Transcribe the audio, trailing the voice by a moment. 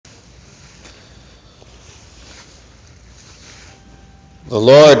The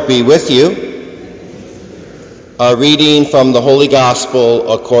Lord be with you. A reading from the Holy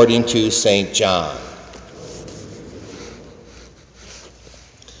Gospel according to St. John.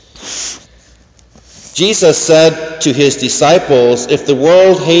 Jesus said to his disciples, "If the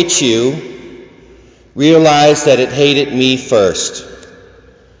world hates you, realize that it hated me first.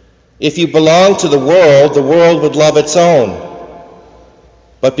 If you belong to the world would love its own.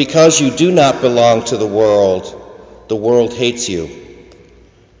 But because you do not belong to the world hates you.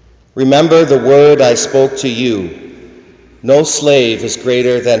 Remember the word I spoke to you. No slave is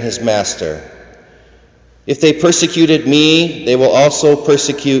greater than his master. If they persecuted me, they will also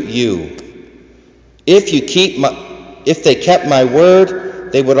persecute you. If they kept my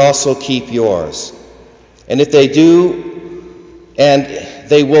word, they would also keep yours. And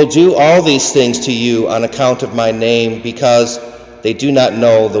they will do all these things to you on account of my name, because they do not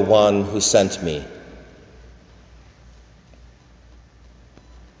know the one who sent me."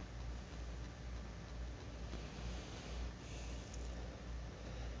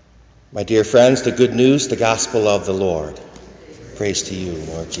 My dear friends, the good news, the gospel of the Lord. Praise to you,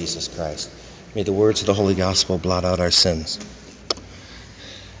 Lord Jesus Christ. May the words of the Holy Gospel blot out our sins.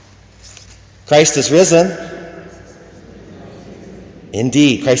 Christ is risen.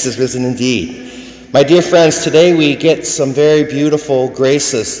 Indeed, Christ is risen indeed. My dear friends, today we get some very beautiful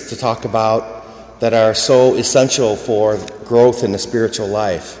graces to talk about that are so essential for growth in the spiritual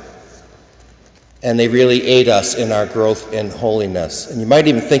life. And they really aid us in our growth in holiness. And you might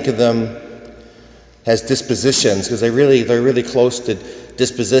even think of them as dispositions, because they're really close to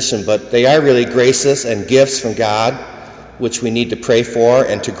disposition, but they are really graces and gifts from God, which we need to pray for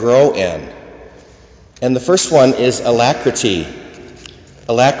and to grow in. And the first one is alacrity.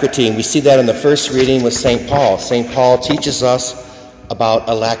 Alacrity, and we see that in the first reading with St. Paul. St. Paul teaches us about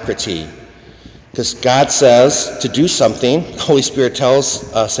alacrity. Because God says to do something, the Holy Spirit tells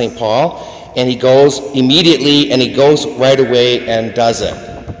St. Paul, and he goes immediately, and he goes right away and does it.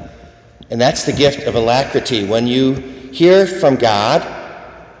 And that's the gift of alacrity. When you hear from God,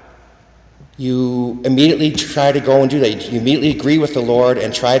 you immediately try to go and do that. You immediately agree with the Lord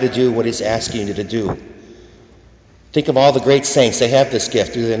and try to do what he's asking you to do. Think of all the great saints. They have this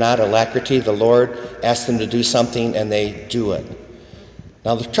gift. Do they not? Alacrity. The Lord asks them to do something, and they do it.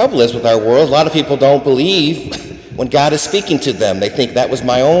 Now, the trouble is with our world, a lot of people don't believe when God is speaking to them. They think that was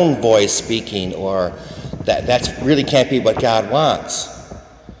my own voice speaking, or that really can't be what God wants.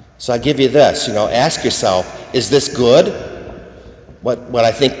 So I give you this, ask yourself, is this good? What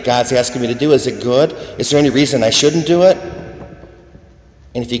I think God's asking me to do, is it good? Is there any reason I shouldn't do it?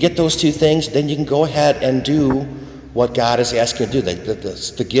 And if you get those two things, then you can go ahead and do what God is asking you to do,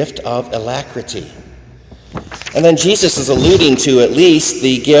 the gift of alacrity. And then Jesus is alluding to at least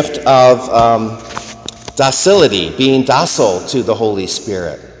the gift of docility, being docile to the Holy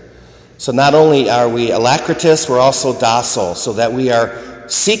Spirit. So not only are we alacritous, we're also docile, so that we are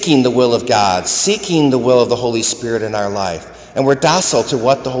seeking the will of God, seeking the will of the Holy Spirit in our life. And we're docile to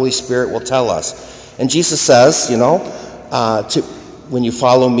what the Holy Spirit will tell us. And Jesus says, when you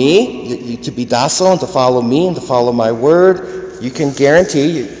follow me, to be docile and to follow me and to follow my word, you can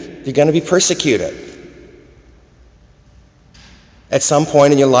guarantee you're going to be persecuted. At some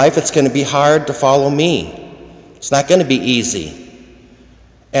point in your life, it's going to be hard to follow me. It's not going to be easy.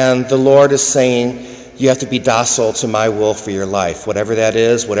 And the Lord is saying, you have to be docile to my will for your life. Whatever that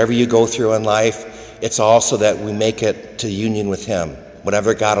is, whatever you go through in life, it's all so that we make it to union with him.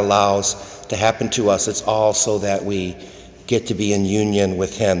 Whatever God allows to happen to us, it's all so that we get to be in union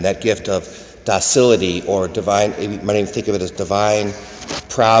with him. That gift of docility, or divine, you might even think of it as divine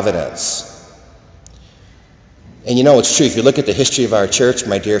providence. And it's true. If you look at the history of our church,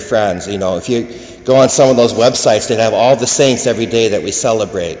 my dear friends, if you go on some of those websites, they have all the saints every day that we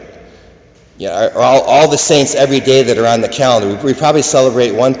celebrate. Or all the saints every day that are on the calendar. We probably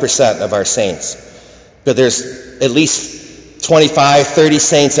celebrate 1% of our saints. But there's at least 25, 30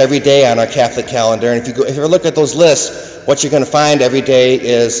 saints every day on our Catholic calendar. And if you look at those lists, what you're going to find every day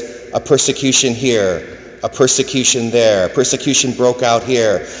is a persecution here, a persecution there, a persecution broke out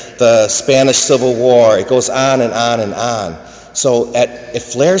here, the Spanish Civil War. It goes on and on and on. So it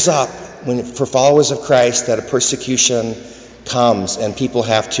flares up for followers of Christ that a persecution comes and people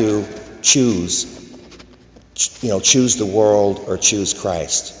have to choose the world or choose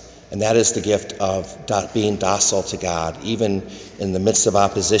Christ. And that is the gift of being docile to God. Even in the midst of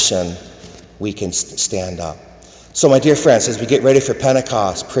opposition, we can stand up. So my dear friends, as we get ready for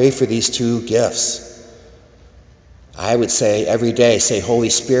Pentecost, pray for these two gifts. I would say every day, say, Holy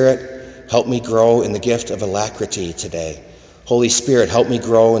Spirit, help me grow in the gift of alacrity today. Holy Spirit, help me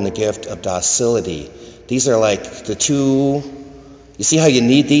grow in the gift of docility. These are like the two You see how you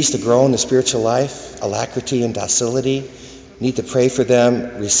need these to grow in the spiritual life? Alacrity and docility. You need to pray for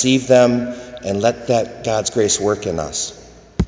them, receive them, and let that God's grace work in us.